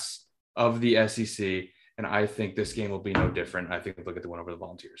class of the SEC, and I think this game will be no different. I think they'll get the win over the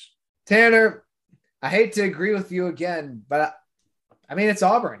Volunteers. Tanner, I hate to agree with you again, but I mean, it's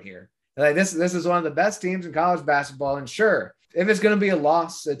Auburn here. Like this is one of the best teams in college basketball, and sure, if it's going to be a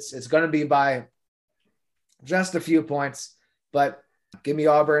loss, it's going to be by just a few points. But give me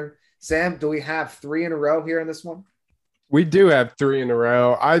Auburn. Sam, do we have 3 in a row here in this one? We do have 3 in a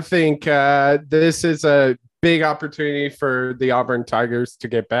row. I think this is a big opportunity for the Auburn Tigers to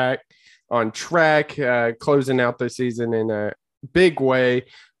get back on track, closing out the season in a big way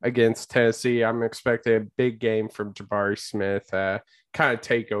against Tennessee. I'm expecting a big game from Jabari Smith, kind of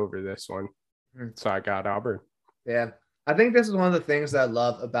take over this one. So I got Auburn. Yeah. I think this is one of the things that I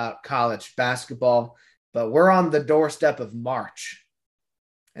love about college basketball, but we're on the doorstep of March,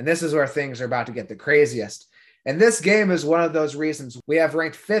 and this is where things are about to get the craziest. And this game is one of those reasons. We have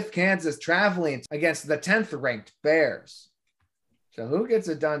ranked 5th Kansas traveling against the 10th ranked Bears. So who gets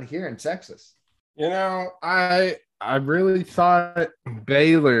it done here in Texas? You know, I really thought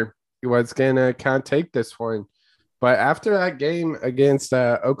Baylor was going to kind of take this one. But after that game against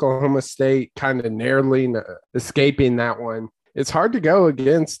Oklahoma State, kind of narrowly escaping that one, it's hard to go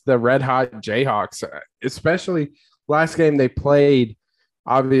against the red-hot Jayhawks, especially last game they played.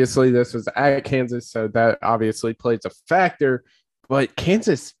 Obviously, this was at Kansas, so that obviously plays a factor. But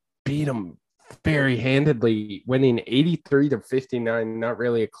Kansas beat them very handedly, winning 83-59. Not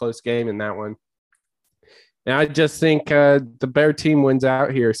really a close game in that one. And I just think the Bear team wins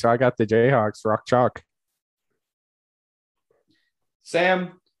out here, so I got the Jayhawks, rock chalk.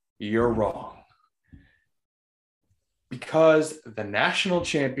 Sam, you're wrong. Because the national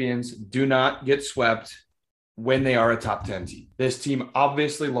champions do not get swept when they are a top 10 team. This team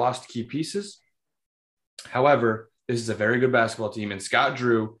obviously lost key pieces. However, this is a very good basketball team, and Scott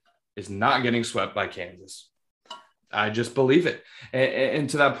Drew is not getting swept by Kansas. I just believe it. And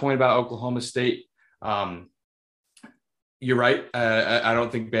to that point about Oklahoma State, you're right. I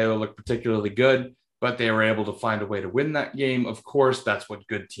don't think Baylor looked particularly good, but they were able to find a way to win that game. Of course, that's what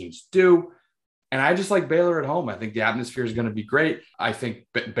good teams do. And I just like Baylor at home. I think the atmosphere is going to be great. I think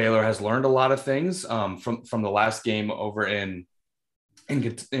Baylor has learned a lot of things from the last game over in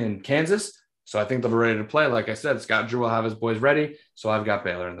Kansas. So I think they'll be ready to play. Like I said, Scott Drew will have his boys ready. So I've got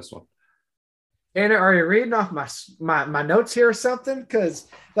Baylor in this one. Anna, are you reading off my notes here or something? Because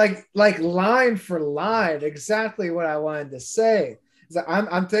like line for line, exactly what I wanted to say. So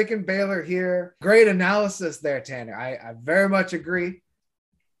I'm taking Baylor here. Great analysis there, Tanner. I very much agree.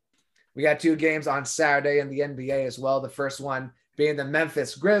 We got 2 games on Saturday in the NBA as well. The first one being the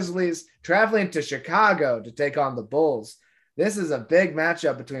Memphis Grizzlies traveling to Chicago to take on the Bulls. This is a big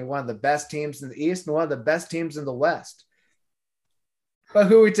matchup between one of the best teams in the East and one of the best teams in the West. But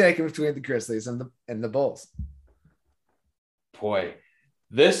who are we taking between the Grizzlies and the Bulls? Boy,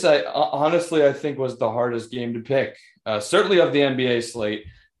 this honestly I think was the hardest game to pick. Certainly of the NBA slate,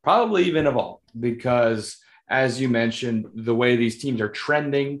 probably even of all, because as you mentioned, the way these teams are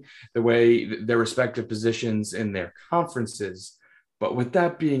trending, the way their respective positions in their conferences. But with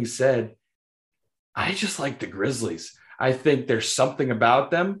that being said, I just like the Grizzlies. I think there's something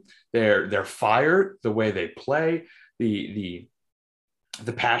about them. They're fire, the way they play, the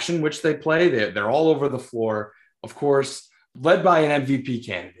passion which they play. They're all over the floor. Of course, led by an MVP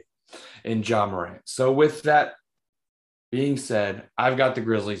candidate in Ja Morant. So with that being said, I've got the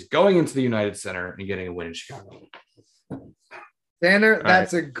Grizzlies going into the United Center and getting a win in Chicago. Tanner,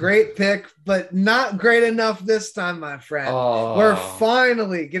 that's a great pick, but not great enough this time, my friend. We're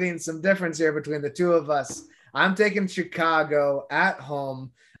finally getting some difference here between the two of us. I'm taking Chicago at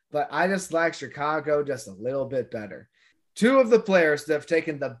home, but I just like Chicago just a little bit better. 2 of the players that have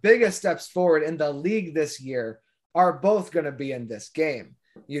taken the biggest steps forward in the league this year are both going to be in this game.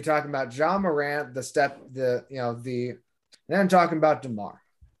 You're talking about Ja Morant, then I'm talking about DeMar.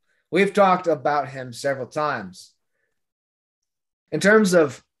 We've talked about him several times. In terms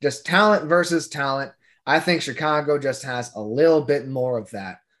of just talent versus talent, I think Chicago just has a little bit more of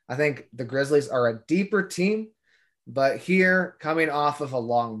that. I think the Grizzlies are a deeper team, but here, coming off of a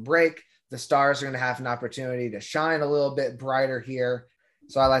long break, the Stars are going to have an opportunity to shine a little bit brighter here.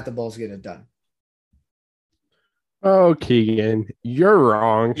 So I like the Bulls getting it done. Oh, Keegan, you're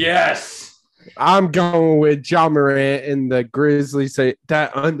wrong. Yes. I'm going with Ja Morant and the Grizzlies.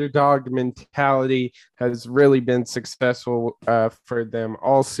 That underdog mentality has really been successful for them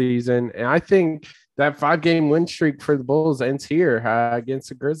all season. And I think that 5-game win streak for the Bulls ends here against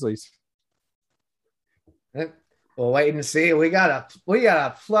the Grizzlies. We'll wait and see. We got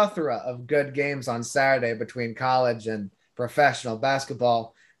a plethora of good games on Saturday between college and professional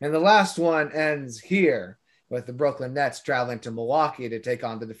basketball. And the last one ends here with the Brooklyn Nets traveling to Milwaukee to take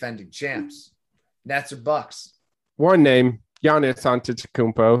on the defending champs. Nets or Bucks? One name, Giannis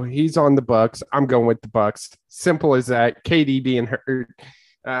Antetokounmpo. He's on the Bucks. I'm going with the Bucks. Simple as that. KD being hurt.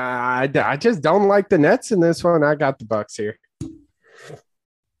 I just don't like the Nets in this one. I got the Bucks here.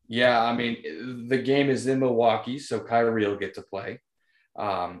 Yeah, I mean, the game is in Milwaukee, so Kyrie will get to play.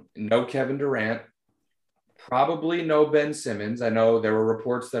 No Kevin Durant. Probably no Ben Simmons. I know there were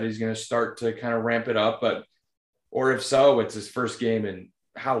reports that he's going to start to kind of ramp it up, or if so, it's his first game in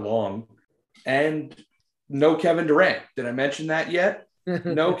how long? And no Kevin Durant. Did I mention that yet?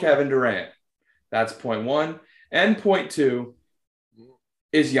 No Kevin Durant. That's point 1. And point 2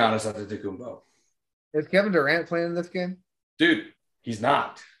 is Giannis Antetokounmpo. Is Kevin Durant playing in this game? Dude, he's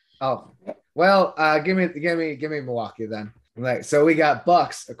not. Oh, well, give me Milwaukee then. So we got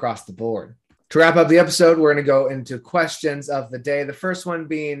Bucks across the board. To wrap up the episode, we're going to go into questions of the day. The first one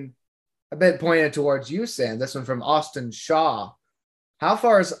being a bit pointed towards you, Sam. This one from Austin Shaw. How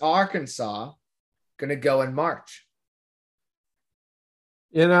far is Arkansas going to go in March?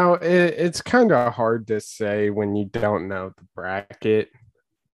 You know, it's kind of hard to say when you don't know the bracket.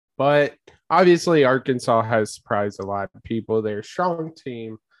 But obviously, Arkansas has surprised a lot of people. They're a strong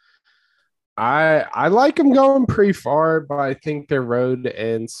team. I like them going pretty far, but I think their road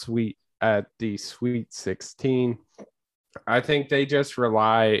ends sweet at the Sweet 16. I think they just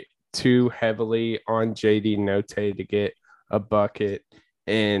rely too heavily on JD Note to get a bucket,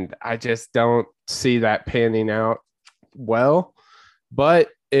 and I just don't see that panning out well. But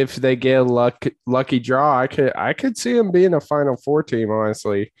if they get a lucky draw, I could see them being a Final Four team,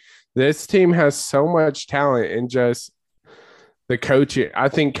 honestly. This team has so much talent and just the coaching. I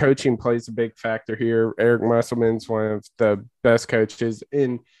think coaching plays a big factor here. Eric Musselman's one of the best coaches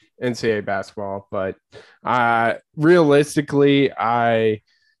in NCAA basketball, but realistically, I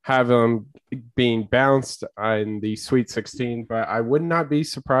have them being bounced in the Sweet 16, but I would not be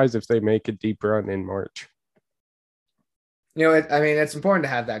surprised if they make a deep run in March. It's important to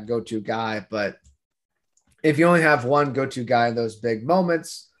have that go-to guy, but if you only have one go-to guy in those big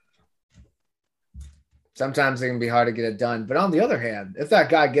moments, sometimes it can be hard to get it done. But on the other hand, if that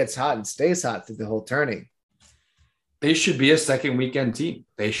guy gets hot and stays hot through the whole tourney, they should be a second weekend team.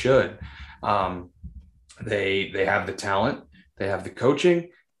 They should. They have the talent, they have the coaching,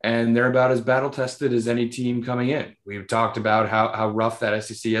 and they're about as battle tested as any team coming in. We've talked about how rough that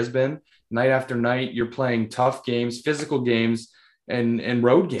SEC has been. Night after night, you're playing tough games, physical games, and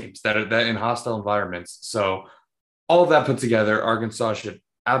road games that in hostile environments. So all of that put together, Arkansas should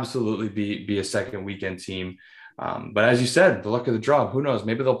absolutely be a second weekend team. But as you said, the luck of the draw, who knows?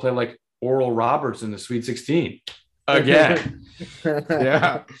 Maybe they'll play like Oral Roberts in the Sweet 16 again.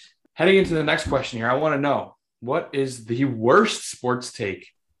 Yeah. Heading into the next question here, I want to know, what is the worst sports take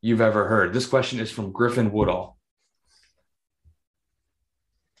you've ever heard? This question is from Griffin Woodall.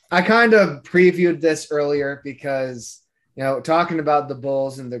 I kind of previewed this earlier because, talking about the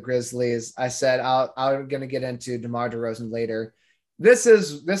Bulls and the Grizzlies, I said I'm going to get into DeMar DeRozan later. This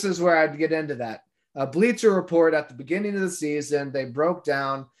is where I'd get into that. A Bleacher Report at the beginning of the season, they broke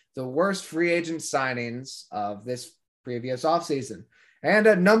down the worst free agent signings of this previous offseason. And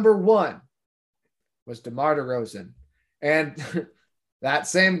at number 1 was DeMar DeRozan. And that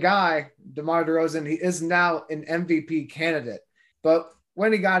same guy, DeMar DeRozan, he is now an MVP candidate. But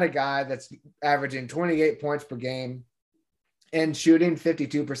when he got a guy that's averaging 28 points per game and shooting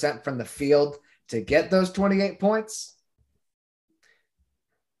 52% from the field to get those 28 points.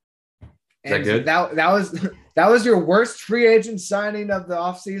 And is that good? That was your worst free agent signing of the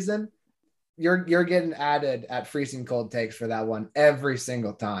offseason. You're getting added at freezing cold takes for that one every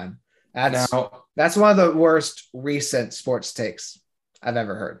single time. That's one of the worst recent sports takes I've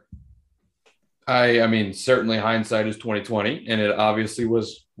ever heard. I mean, certainly hindsight is 2020, and it obviously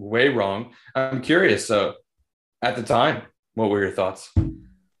was way wrong. I'm curious. So, at the time, what were your thoughts?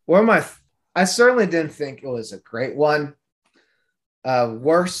 I certainly didn't think it was a great one.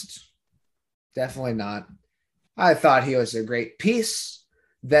 Worst, definitely not. I thought he was a great piece,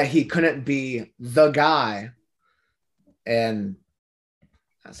 that he couldn't be the guy, and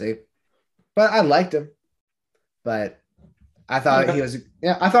but I liked him. But I thought he was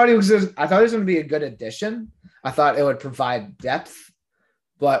going to be a good addition. I thought it would provide depth,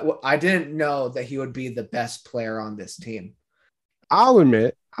 but I didn't know that he would be the best player on this team. I'll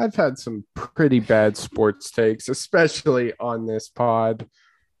admit, I've had some pretty bad sports takes, especially on this pod.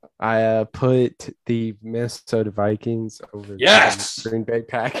 I put the Minnesota Vikings over the Green Bay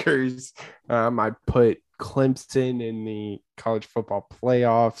Packers. I put Clemson in the college football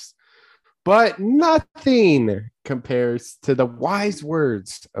playoffs. But nothing compares to the wise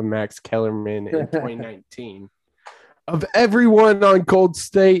words of Max Kellerman in 2019. Of everyone on Gold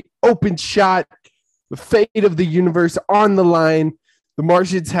State, open shot, the fate of the universe on the line. The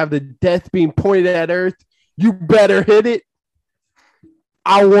Martians have the death beam pointed at Earth. You better hit it.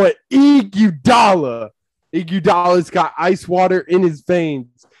 I want Iguodala. Iguodala's got ice water in his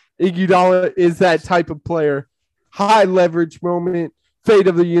veins. Iguodala is that type of player. High leverage moment. Fate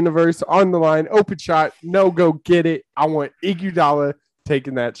of the universe on the line. Open shot. No, go get it. I want Iguodala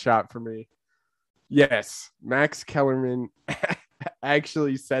taking that shot for me. Yes, Max Kellerman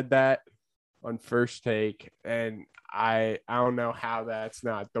actually said that on First Take, and I don't know how that's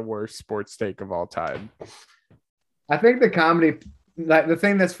not the worst sports take of all time. I think the comedy, like the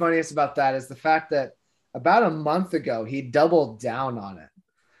thing that's funniest about that is the fact that about a month ago he doubled down on it.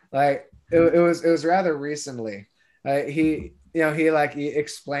 Like it was rather recently. He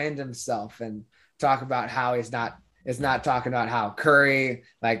explained himself and talk about how he's not talking about how Curry,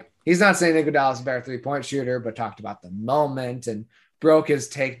 like he's not saying Iguodala's a better 3-point shooter, but talked about the moment and broke his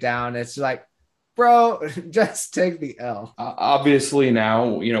takedown. It's like, bro, just take the L. Obviously now,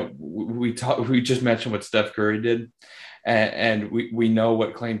 we just mentioned what Steph Curry did, and we know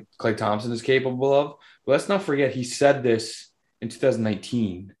what Klay Thompson is capable of. But let's not forget he said this in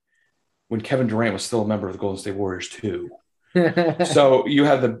 2019 when Kevin Durant was still a member of the Golden State Warriors too. So you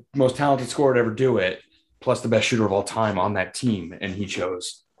have the most talented scorer to ever do it, plus the best shooter of all time on that team, and he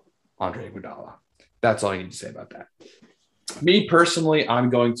chose Andre Iguodala. That's all you need to say about that. Me personally, I'm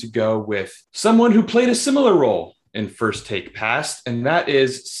going to go with someone who played a similar role in First Take Past, and that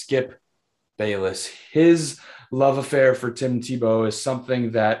is Skip Bayless. His love affair for Tim Tebow is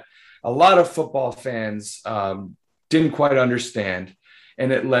something that a lot of football fans didn't quite understand,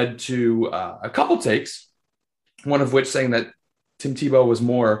 and it led to a couple takes, one of which saying that Tim Tebow was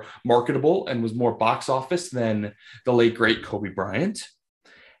more marketable and was more box office than the late, great Kobe Bryant,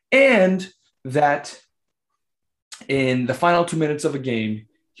 and that in the final 2 minutes of a game,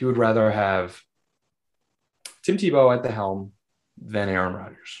 he would rather have Tim Tebow at the helm than Aaron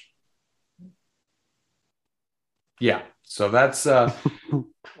Rodgers. Yeah, so that's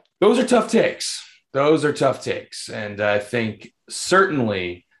those are tough takes. Those are tough takes. And I think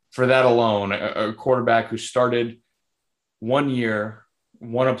certainly for that alone, a quarterback who started 1 year,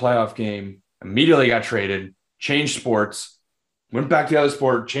 won a playoff game, immediately got traded, changed sports, went back to the other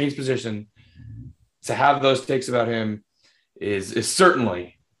sport, changed position, to have those takes about him is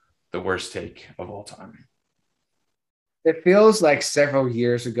certainly the worst take of all time. It feels like several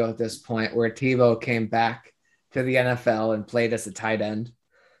years ago at this point where Tebow came back to the NFL and played as a tight end.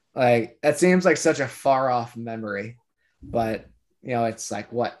 Like, that seems like such a far off memory, but it's like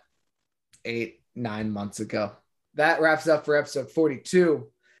 8-9 months ago. That wraps up for episode 42.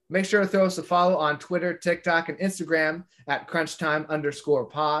 Make sure to throw us a follow on Twitter, TikTok, and Instagram at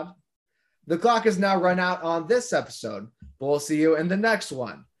crunchtime_pod. The clock is now run out on this episode, but we'll see you in the next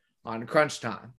one on Crunch Time.